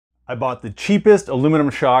I bought the cheapest aluminum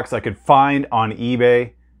shocks I could find on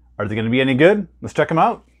eBay. Are they gonna be any good? Let's check them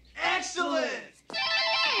out. Excellent!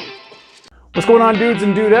 What's going on, dudes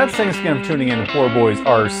and dudettes? Thanks again for tuning in to Poor Boys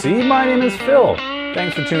RC. My name is Phil.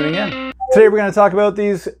 Thanks for tuning in. Today we're gonna talk about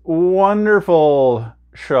these wonderful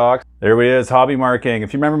shocks. There it is, hobby marking.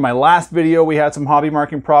 If you remember my last video, we had some hobby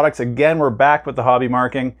marking products. Again, we're back with the hobby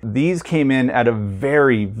marking. These came in at a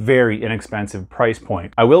very, very inexpensive price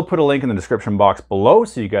point. I will put a link in the description box below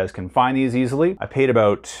so you guys can find these easily. I paid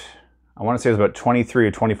about, I want to say it was about $23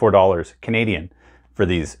 or $24 Canadian for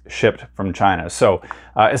these shipped from China. So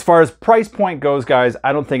as far as price point goes, guys,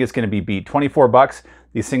 I don't think it's going to be beat. 24 bucks.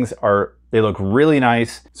 These things they look really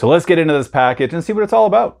nice. So let's get into this package and see what it's all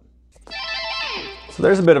about. So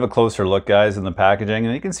there's a bit of a closer look, guys, in the packaging,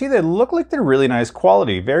 and you can see they look like they're really nice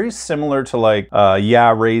quality. Very similar to like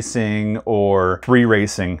Yeah Racing or Free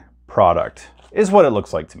Racing product is what it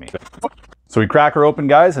looks like to me. So we crack her open,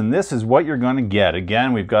 guys, and this is what you're gonna get.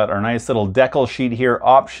 Again, we've got our nice little decal sheet here,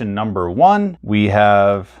 option number 1. We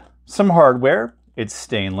have some hardware. It's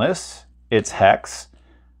stainless, it's hex,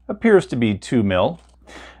 appears to be 2 mil.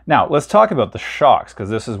 Now, let's talk about the shocks, because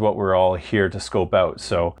this is what we're all here to scope out.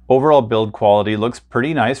 So overall build quality looks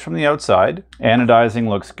pretty nice from the outside. Anodizing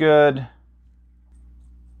looks good.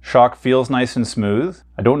 Shock feels nice and smooth.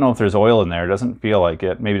 I don't know if there's oil in there. It doesn't feel like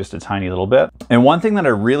it. Maybe just a tiny little bit. And one thing that I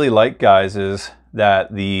really like, guys, is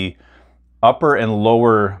that the upper and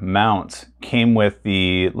lower mounts came with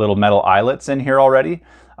the little metal eyelets in here already.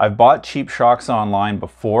 I've bought cheap shocks online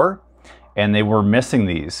before, and they were missing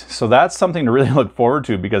these. So that's something to really look forward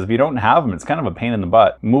to, because if you don't have them, it's kind of a pain in the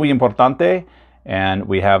butt. Muy importante, and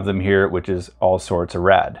we have them here, which is all sorts of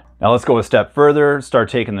rad. Now let's go a step further, start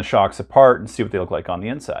taking the shocks apart and see what they look like on the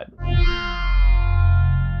inside.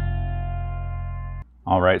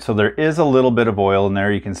 All right, so there is a little bit of oil in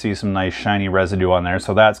there. You can see some nice shiny residue on there,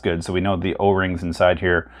 so that's good. So we know the O-rings inside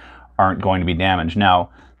here aren't going to be damaged. Now,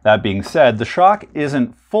 that being said, the shock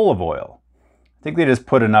isn't full of oil. I think they just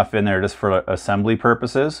put enough in there just for assembly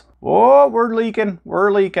purposes. Oh, we're leaking,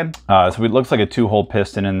 we're leaking. So it looks like a 2-hole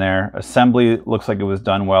piston in there. Assembly looks like it was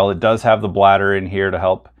done well. It does have the bladder in here to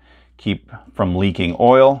help keep from leaking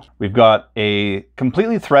oil. We've got a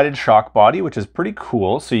completely threaded shock body, which is pretty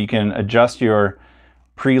cool. So you can adjust your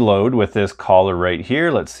preload with this collar right here.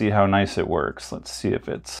 Let's see how nice it works. Let's see if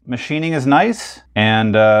machining is nice,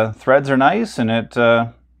 and threads are nice, and it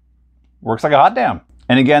works like a hot damn.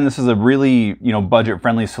 And again, this is a really,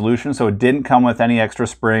 budget-friendly solution, so it didn't come with any extra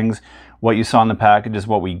springs. What you saw in the package is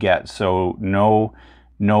what we get. So no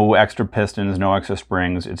extra pistons, no extra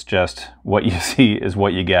springs. It's just what you see is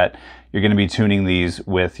what you get. You're gonna be tuning these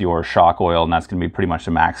with your shock oil, and that's gonna be pretty much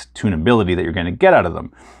the max tunability that you're gonna get out of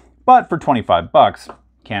them. But for 25 bucks,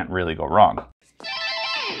 can't really go wrong.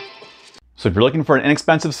 So if you're looking for an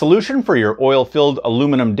inexpensive solution for your oil-filled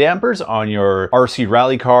aluminum dampers on your RC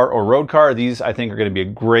rally car or road car, these I think are going to be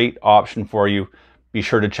a great option for you. Be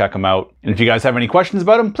sure to check them out. And if you guys have any questions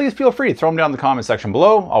about them, please feel free to throw them down in the comment section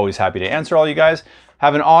below. Always happy to answer all you guys.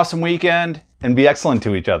 Have an awesome weekend and be excellent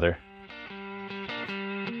to each other.